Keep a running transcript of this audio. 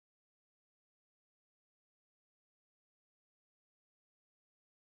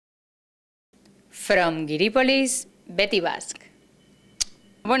From Giripolis, Bettie Basque.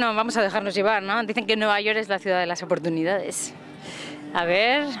 Bueno, vamos a dejarnos llevar, ¿no? Dicen que Nueva York es la ciudad de las oportunidades. A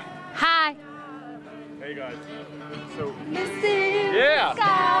ver... Hi! Hey guys. So... Yeah!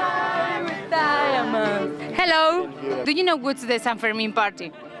 Hello! Do you know what's the Sanfermin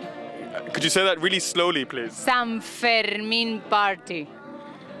party? Could you say that really slowly, please? Sanfermin party.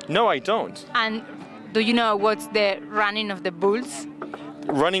 No, I don't. And do you know what's the running of the bulls?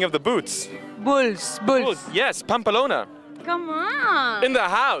 Running of the boots. Bulls. Yes, Pamplona. Come on! In the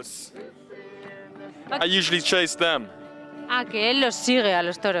house. Okay. I usually chase them. Ah, que él los sigue a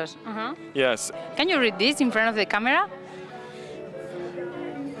los toros. Yes. Can you read this in front of the camera?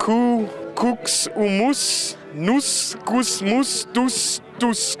 Cux humus nus cus mus dus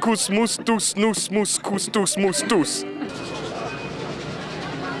cus mus dus nus mus cus dus mus dus.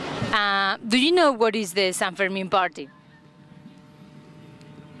 Do you know what is the Sanfermin party?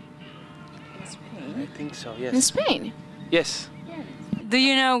 I think so, yes. In Spain? Yes. Do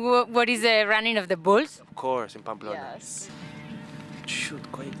you know what is the running of the bulls? Of course, in Pamplona. Yes. Shoot,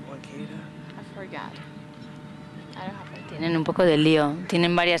 what era? I forgot. I don't have it. Tienen un poco de lío.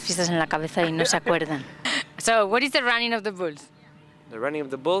 Tienen varias fiestas en la cabeza y no se acuerdan. So, what is the running of the bulls? The running of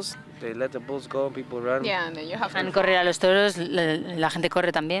the bulls, they let the bulls go and people run. Yeah, and then you have Van to correr a los toros, la gente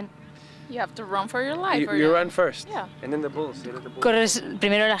corre también. run for your life. You run first, Yeah. and then the bulls, they let the bulls. Corres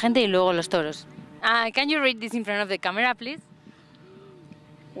primero la gente y luego los toros. Can you read this in front of the camera, please?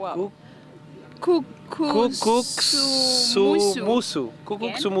 Wow. Kukuksumusu.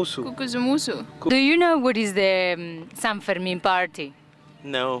 Kukusumusu. Do you know what is the Sanfermin party?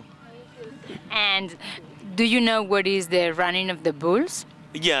 No. And do you know what is the running of the bulls?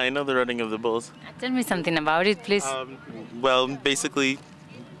 Yeah, I know the running of the bulls. Tell me something about it, please. Well, basically,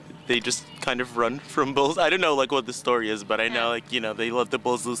 they just kind of run from bulls. I don't know like what the story is, but I know like, you know, they let the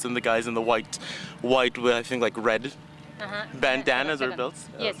bulls loose and the guys in the white with I think like red bandanas or belts.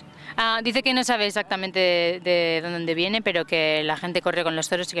 Yes. Dice que no sabe exactamente de dónde viene, pero que la gente corre con los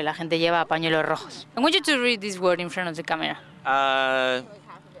toros y que la gente lleva pañuelos rojos. I want you to read this word in front of the camera.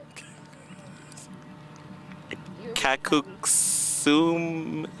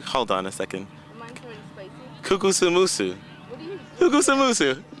 Kakuksum. Hold on a second. Kukusumusu.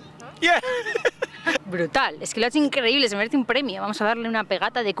 Kukusumusu. Yeah. Brutal, es que lo ha hecho increíble, se merece un premio. Vamos a darle una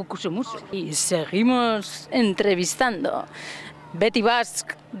pegata de cucusumusu. Y seguimos entrevistando Bettie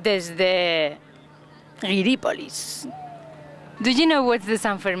Basque desde Giripolis. Do you know what's the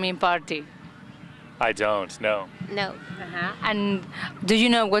Sanfermin party? I don't, no. No. And do you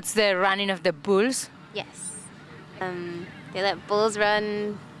know what's the running of the bulls? Yes. They let bulls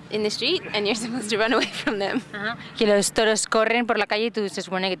run in the street and you're supposed to run away from them. Que los toros corren por la calle y tú se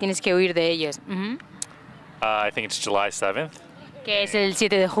supone que tienes que huir de ellos. I think it's July 7th. Que es el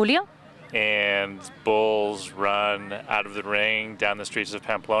 7 de julio. And bulls run out of the ring down the streets of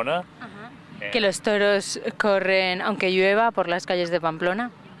Pamplona. Que los toros corren aunque llueva por las calles de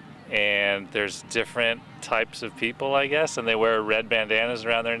Pamplona. And there's different types of people, I guess, and they wear red bandanas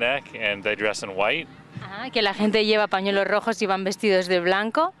around their neck and they dress in white. Que la gente lleva pañuelos rojos y van vestidos de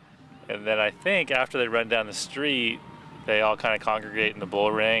blanco. And then I think after they run down the street, they all kind of congregate in the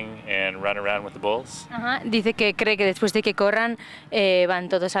bull ring and run around with the bulls. Dice que cree que después de que corran van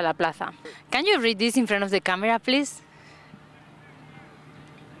todos a la plaza. Can you read this in front of the camera, please?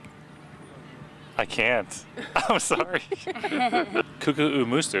 I can't. I'm sorry. Kuku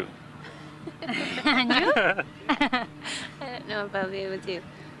umustu. And you? I don't know if I'll be able to.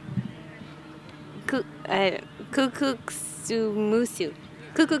 Kukuksumusu.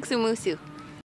 Kukuksumusu.